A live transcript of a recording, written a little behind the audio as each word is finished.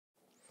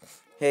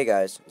Hey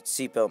guys, it's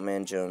Seatbelt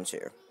Man Jones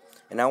here,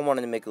 and I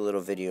wanted to make a little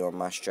video on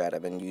my strat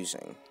I've been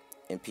using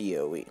in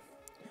CoE.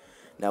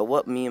 Now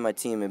what me and my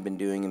team have been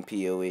doing in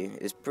CoE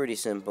is pretty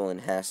simple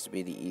and has to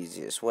be the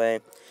easiest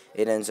way.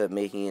 It ends up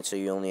making it so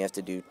you only have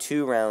to do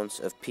 2 rounds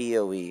of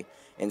CoE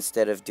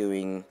instead of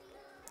doing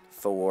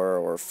 4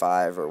 or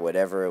 5 or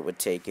whatever it would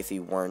take if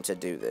you weren't to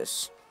do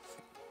this.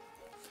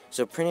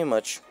 So pretty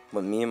much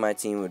what me and my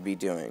team would be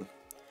doing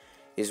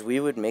is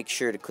we would make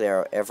sure to clear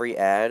out every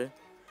ad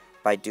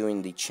by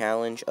doing the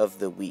challenge of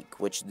the week,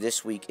 which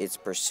this week it's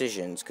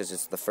precisions because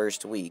it's the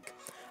first week.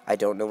 I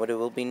don't know what it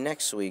will be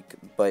next week,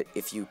 but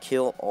if you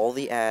kill all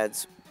the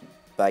ads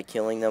by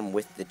killing them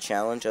with the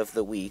challenge of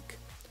the week,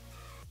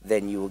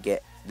 then you will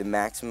get the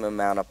maximum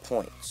amount of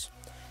points.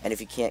 And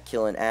if you can't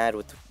kill an ad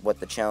with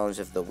what the challenge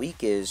of the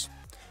week is,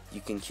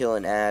 you can kill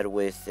an ad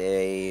with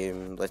a,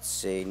 let's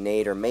say,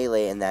 nade or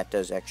melee, and that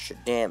does extra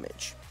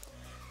damage.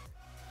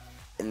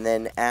 And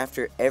then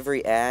after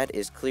every ad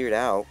is cleared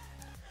out,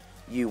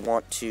 you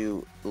want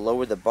to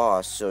lower the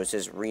boss so it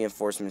says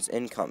reinforcements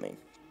incoming.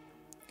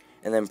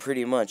 And then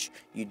pretty much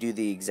you do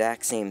the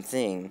exact same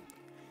thing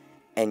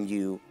and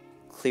you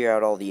clear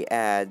out all the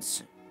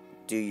ads,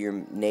 do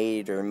your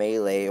nade or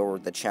melee or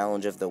the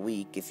challenge of the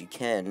week if you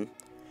can,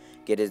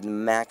 get a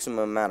maximum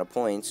amount of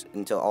points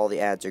until all the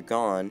ads are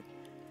gone,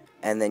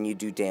 and then you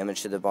do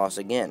damage to the boss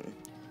again.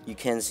 You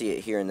can see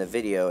it here in the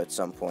video at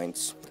some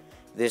points.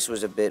 This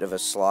was a bit of a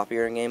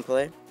sloppier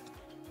gameplay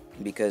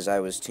because I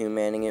was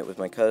two-manning it with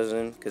my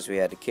cousin because we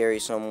had to carry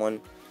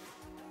someone.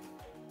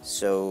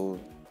 So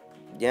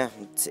yeah,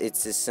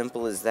 it's as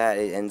simple as that.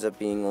 It ends up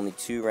being only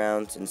 2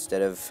 rounds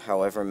instead of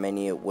however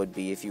many it would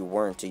be if you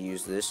weren't to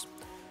use this.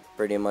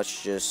 Pretty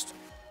much just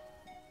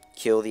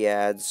kill the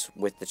ads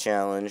with the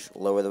challenge,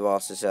 lower the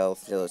boss's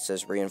health until it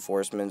says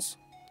reinforcements,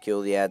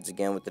 kill the ads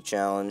again with the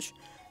challenge,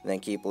 and then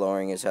keep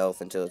lowering his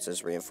health until it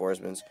says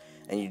reinforcements.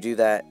 And you do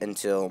that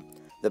until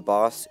the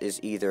boss is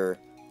either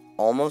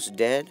almost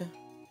dead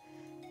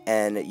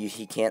and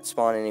he can't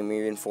spawn any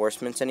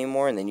reinforcements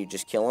anymore, and then you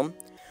just kill him,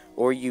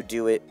 or you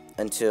do it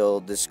until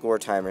the score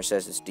timer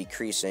says it's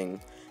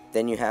decreasing.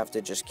 Then you have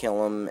to just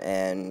kill him,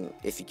 and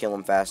if you kill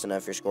him fast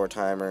enough, your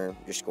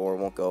score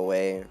won't go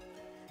away,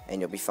 and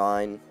you'll be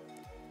fine.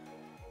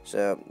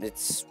 So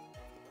it's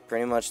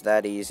pretty much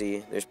that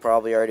easy. There's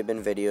probably already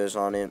been videos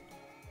on it.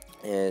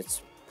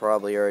 It's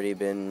probably already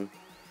been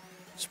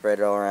spread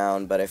all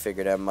around, but I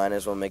figured I might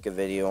as well make a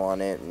video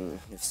on it, and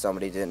if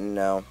somebody didn't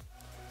know.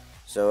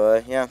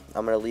 So yeah,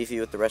 I'm going to leave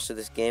you with the rest of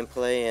this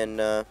gameplay,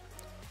 and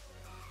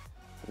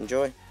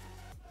enjoy.